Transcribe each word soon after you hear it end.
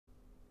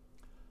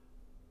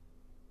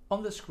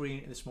On the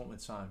screen at this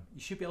moment in time,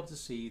 you should be able to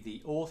see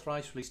the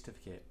Authorised Release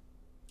Certificate,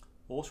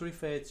 also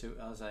referred to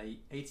as a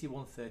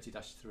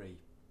 8130-3.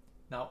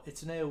 Now,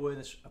 it's an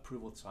airworthiness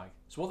approval tag.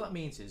 So what that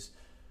means is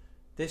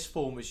this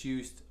form is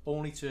used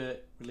only to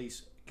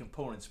release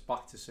components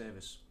back to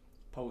service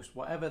post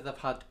whatever they've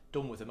had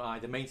done with them,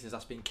 either maintenance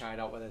that's been carried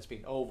out, whether it's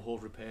been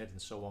overhauled, repaired,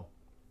 and so on.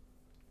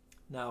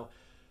 Now,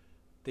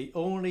 the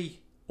only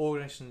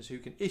organisations who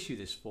can issue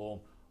this form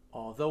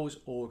are those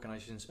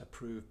organisations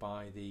approved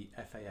by the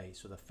FAA,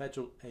 so the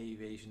Federal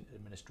Aviation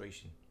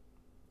Administration.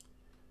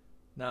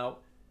 Now,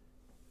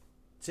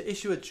 to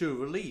issue a dual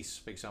release,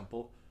 for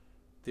example,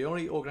 the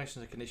only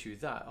organisations that can issue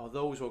that are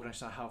those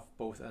organisations that have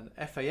both an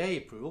FAA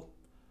approval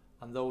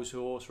and those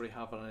who also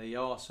have an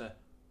EASA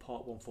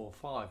Part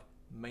 145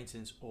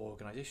 maintenance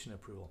organisation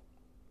approval.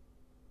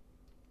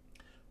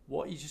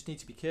 What you just need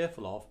to be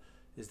careful of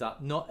is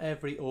that not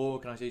every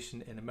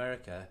organisation in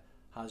America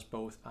has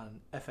both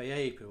an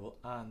FAA approval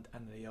and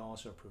an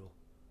EASA approval.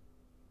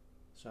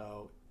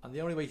 So, and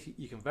the only way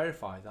you can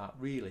verify that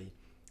really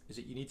is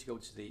that you need to go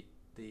to the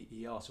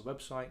EASA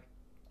website,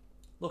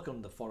 look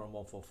under the Foreign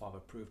 145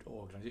 approved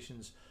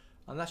organisations,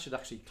 and that should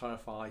actually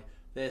clarify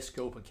their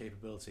scope and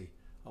capability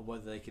and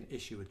whether they can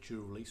issue a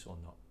dual release or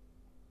not.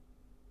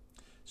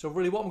 So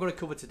really what I'm going to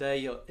cover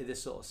today in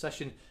this sort of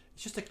session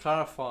is just to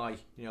clarify,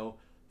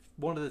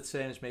 one of the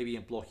terms maybe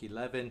in Block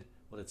 11,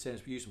 or the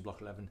terms we use in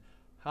Block 11,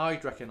 how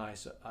you'd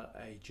recognise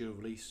a dual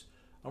release,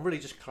 and really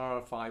just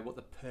clarify what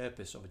the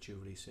purpose of a dual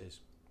release is.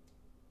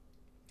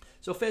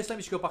 So first, let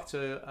me just go back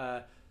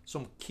to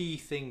some key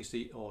things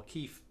or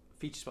key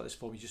features about this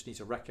form you just need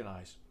to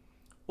recognise.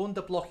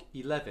 Under Block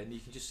 11,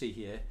 you can just see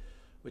here,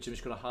 which I'm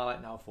just going to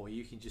highlight now for you,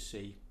 you can just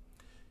see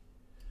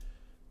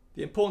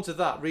the importance of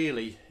that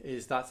really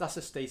is that that's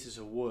the status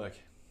of work.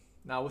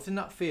 Now within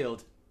that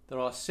field there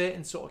are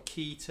certain sort of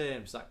key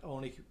terms that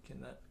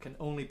can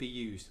only be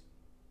used,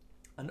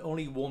 and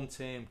only one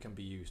term can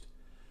be used.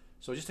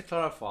 So just to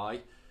clarify,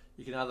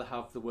 you can either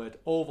have the word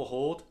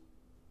overhauled,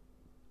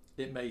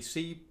 it may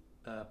see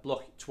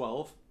Block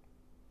 12,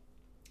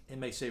 it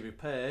may say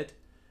repaired,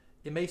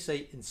 it may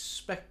say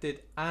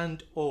inspected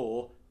and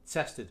or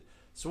tested.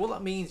 So what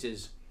that means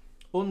is,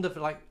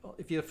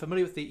 if you're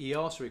familiar with the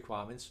EASA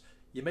requirements,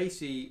 you may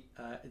see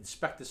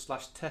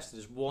inspected/tested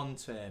as one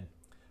term,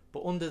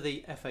 but under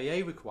the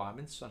FAA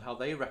requirements and how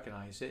they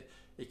recognise it,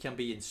 it can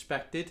be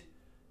inspected,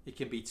 it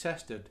can be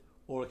tested,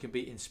 or it can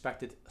be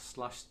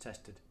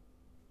inspected/tested.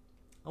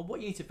 And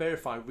what you need to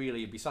verify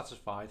really and be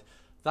satisfied,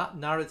 that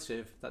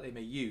narrative that they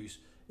may use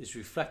is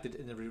reflected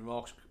in the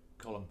remarks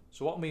column.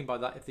 So what I mean by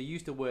that, if they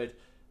use the word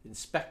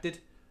inspected,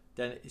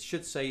 then it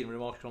should say in the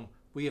remarks column,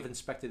 we have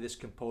inspected this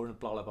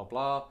component, blah, blah, blah,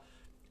 blah.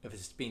 If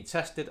it's been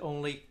tested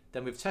only,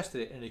 then we've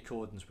tested it in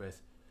accordance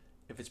with.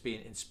 If it's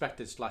been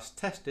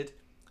inspected/tested,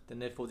 then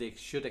therefore they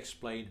should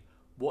explain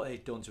what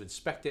they've done to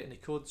inspect it in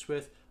accordance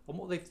with and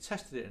what they've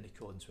tested it in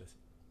accordance with.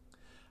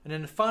 And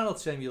then the final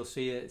term you'll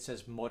see it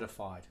says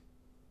modified.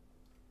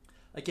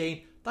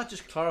 Again, that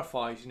just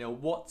clarifies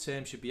what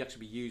terms should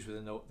actually be used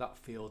within that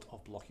field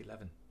of Block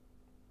 11.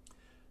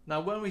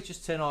 Now when we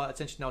just turn our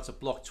attention now to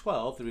Block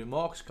 12, the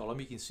remarks column,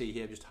 you can see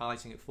here, I'm just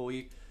highlighting it for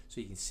you so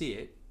you can see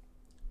it.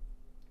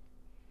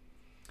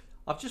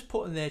 I've just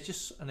put in there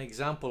just an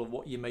example of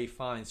what you may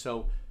find.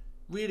 So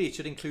really it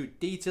should include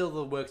detail of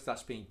the work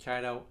that's being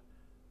carried out.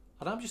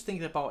 And I'm just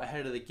thinking about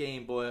ahead of the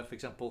game, for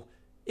example,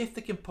 if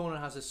the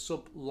component has a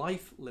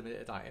sub-life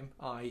limited item,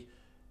 i.e.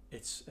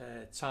 it's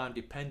time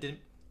dependent,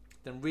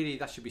 then really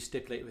that should be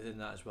stipulated within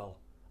that as well.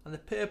 And the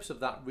purpose of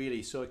that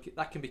really, so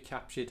that can be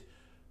captured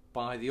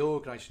by the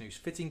organisation who's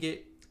fitting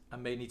it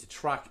and may need to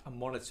track and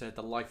monitor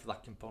the life of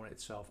that component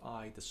itself,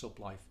 i.e. the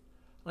sub-life.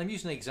 And I'm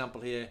using an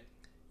example here.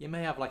 You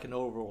may have like an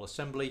overall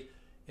assembly,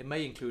 it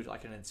may include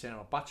like an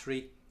internal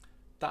battery,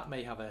 that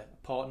may have a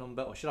part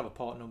number or should have a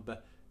part number,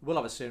 will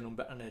have a serial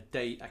number and a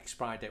date,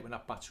 expiry date when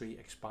that battery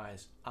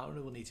expires and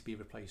it will need to be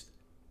replaced.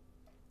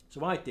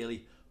 So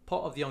ideally,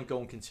 part of the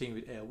ongoing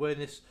continuing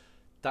airworthiness,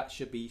 that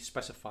should be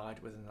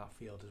specified within that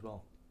field as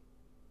well.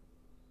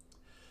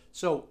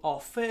 So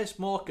our first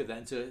marker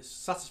then to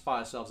satisfy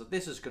ourselves that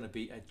this is going to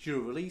be a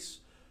dual release,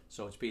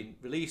 so it's been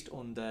released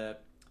under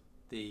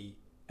the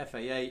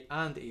FAA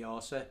and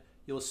EASA,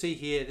 you'll see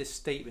here this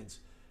statement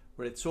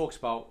where it talks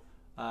about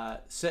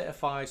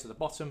certifies at the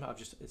bottom.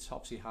 It's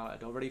obviously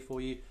highlighted already for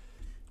you,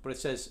 but it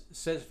says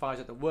certifies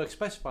that the work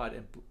specified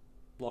in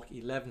Block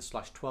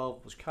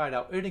 11/12 was carried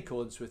out in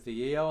accordance with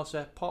the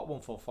EASA Part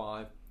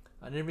 145,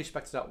 and in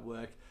respect to that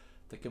work,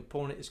 the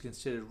component is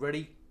considered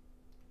ready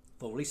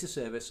for release of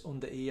service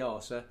under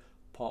EASA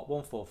Part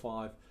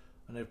 145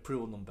 and an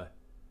approval number.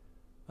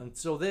 And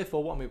so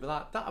therefore, what I mean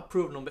by that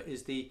approval number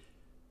is the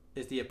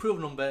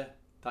approval number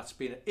that's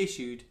been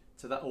issued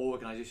to that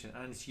organisation,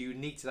 and it's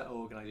unique to that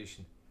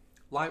organisation.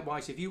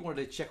 Likewise, if you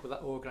wanted to check whether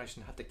that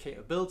organisation had the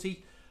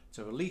capability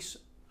to release,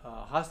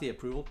 has the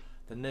approval,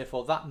 then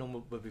therefore that number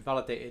will be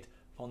validated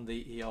on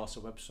the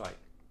EASA website.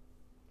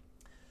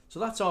 So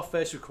that's our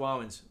first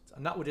requirement,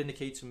 and that would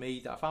indicate to me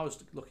that if I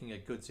was looking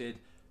at goods in,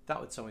 that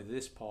would tell me that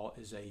this part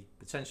is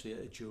potentially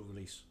a dual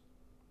release.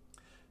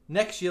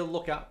 Next, you'll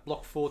look at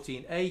block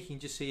 14A. You can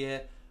just see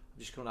here, I'm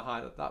just going to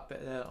highlight that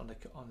bit there on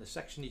the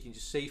section. You can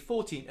just see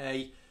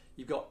 14A,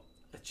 you've got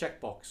a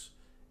checkbox.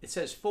 It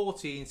says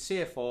 14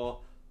 CFR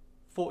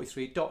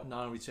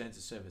 43.9 return to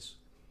service.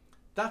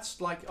 That's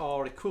like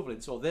our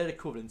equivalent, or their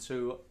equivalent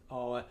to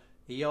our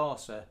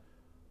EASA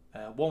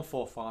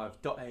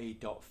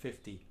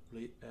 145.A.50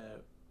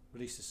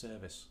 release to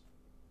service.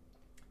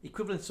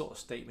 Equivalent sort of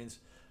statements.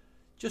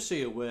 Just so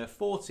you're aware,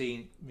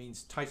 14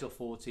 means Title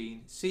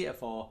 14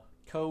 CFR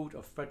Code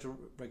of Federal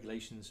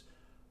Regulations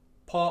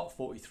Part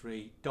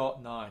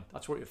 43.9.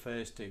 That's what it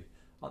refers to.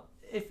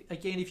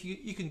 If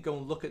you can go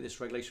and look at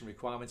this regulation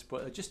requirements,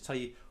 but I'll just tell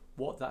you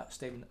what that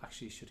statement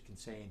actually should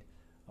contain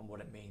and what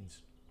it means.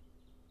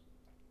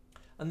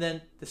 And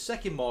then the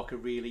second marker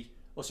really,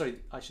 or sorry,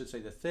 I should say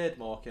the third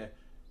marker,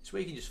 is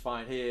where you can just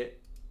find here,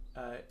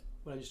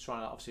 what I'm just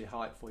trying to obviously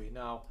highlight for you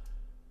now,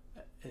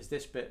 is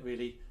this bit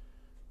really.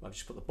 I've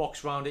just put the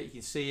box around it, you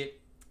can see it,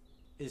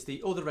 is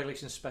the other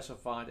regulations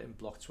specified in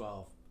block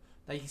 12.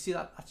 Now you can see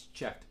that that's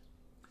checked.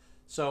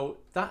 So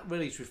that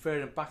really is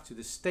referring back to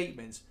the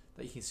statements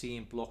that you can see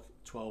in block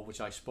 12, which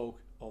I spoke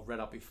or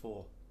read out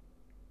before.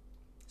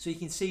 So you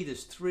can see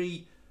there's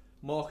three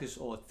markers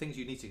or things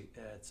you need to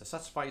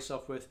satisfy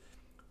yourself with.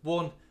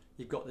 One,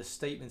 you've got the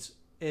statements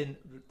in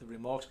the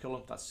remarks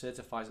column that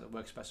certifies that the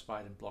work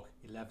specified in block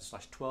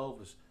 11/12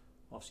 was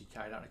obviously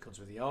carried out and it comes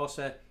with the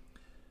EASA.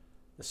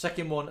 The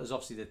second one is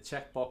obviously the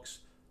checkbox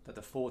that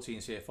the 14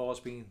 CFR has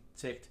been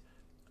ticked,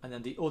 and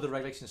then the other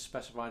regulations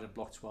specified in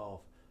block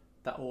 12,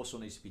 that also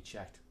needs to be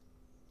checked.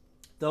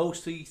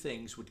 Those three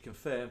things would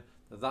confirm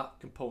that that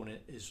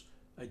component is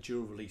a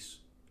dual release.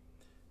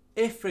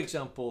 If, for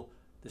example,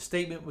 the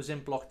statement was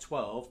in block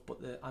 12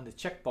 and the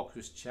checkbox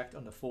was checked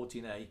under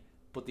 14A,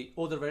 but the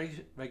other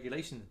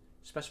regulation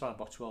specified in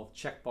block 12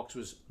 checkbox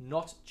was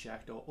not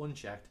checked or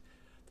unchecked,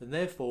 then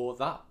therefore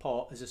that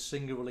part is a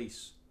single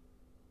release.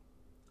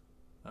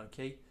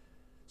 Okay,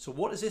 so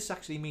what does this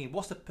actually mean?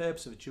 What's the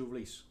purpose of a dual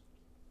release?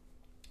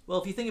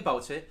 Well, if you think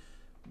about it,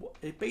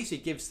 it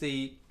basically gives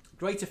the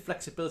greater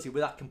flexibility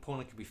where that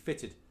component can be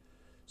fitted.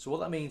 So what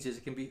that means is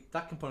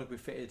that component can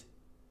be fitted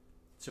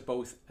to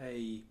both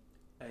a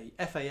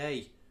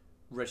FAA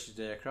registered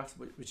aircraft,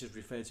 which is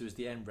referred to as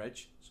the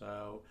NREG.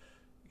 So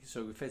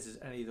it fits as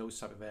any of those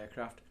type of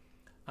aircraft,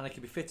 and it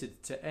can be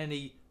fitted to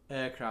any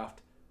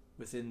aircraft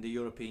within the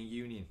European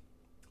Union,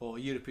 or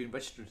European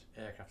registered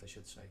aircraft, I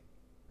should say.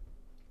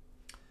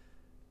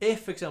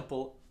 If, for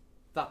example,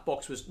 that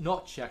box was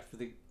not checked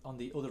on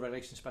the other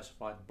regulations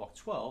specified in block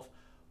 12,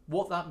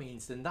 what that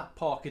means, then that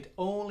part could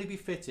only be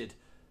fitted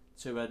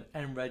to an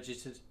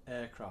unregistered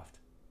aircraft.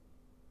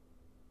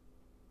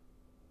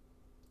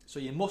 So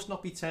you must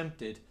not be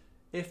tempted,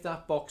 if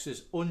that box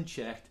is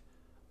unchecked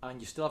and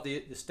you still have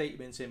the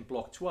statements in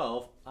block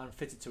 12, and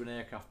fit it to an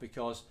aircraft,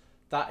 because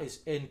that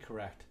is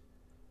incorrect.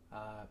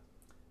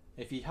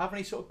 If you have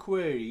any sort of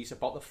queries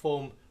about the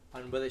form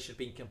and whether it should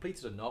be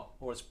completed or not,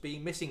 or it's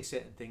been missing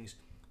certain things,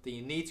 then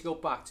you need to go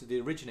back to the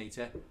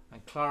originator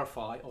and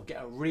clarify or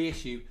get a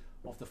reissue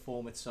of the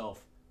form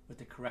itself with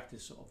the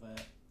corrected sort of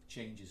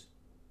changes.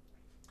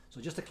 So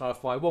just to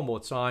clarify one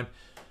more time,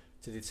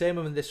 to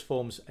determine when this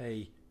form's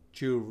a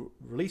dual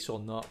release or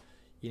not,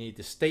 you need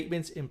the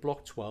statements in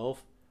block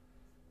 12,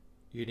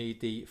 you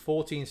need the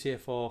 14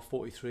 CFR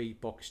 43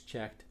 box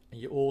checked, and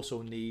you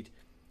also need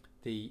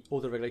the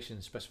other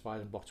regulations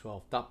specified in block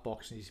 12. That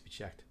box needs to be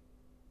checked.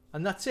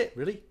 And that's it,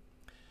 really.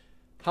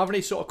 Have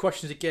any sort of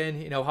questions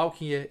again, how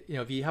can you,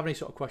 if you have any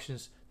sort of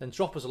questions, then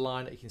drop us a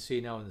line that you can see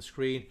now on the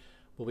screen.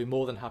 We'll be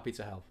more than happy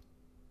to help.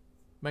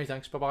 Many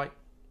thanks. Bye-bye.